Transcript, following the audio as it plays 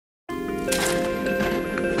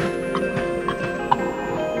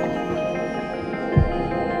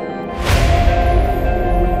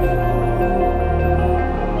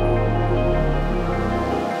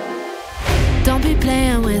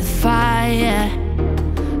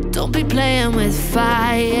Don't be playing with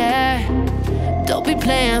fire. Don't be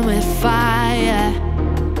playing with fire.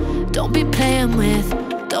 Don't be playing with,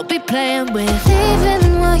 don't be playing with.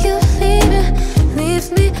 Leaving while you leaving,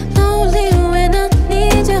 leave me lonely when I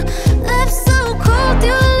need you. Left so cold,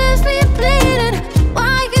 you left me bleeding.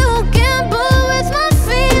 Why you gamble with my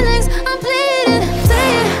feelings? I'm bleeding.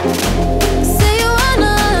 Say you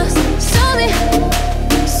wanna us. Show me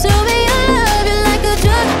your love. You're like a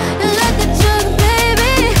drug, you're like a drug,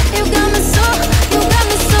 baby. You got me so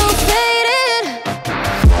faded.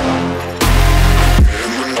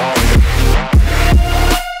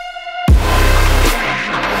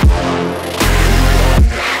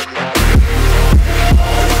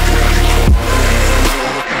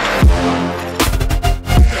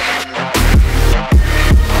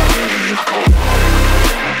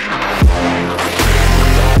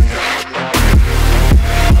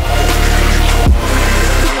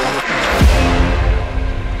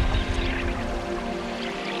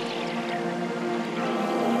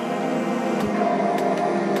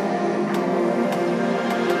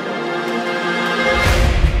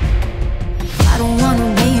 I don't wanna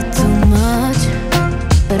be too much,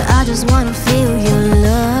 but I just wanna feel your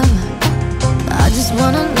love. I just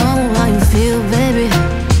wanna know how you feel, baby.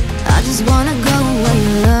 I just wanna go where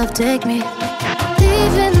your love take me.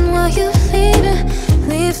 Leaving while you leaving,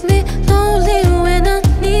 leave me lonely when I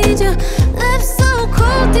need you.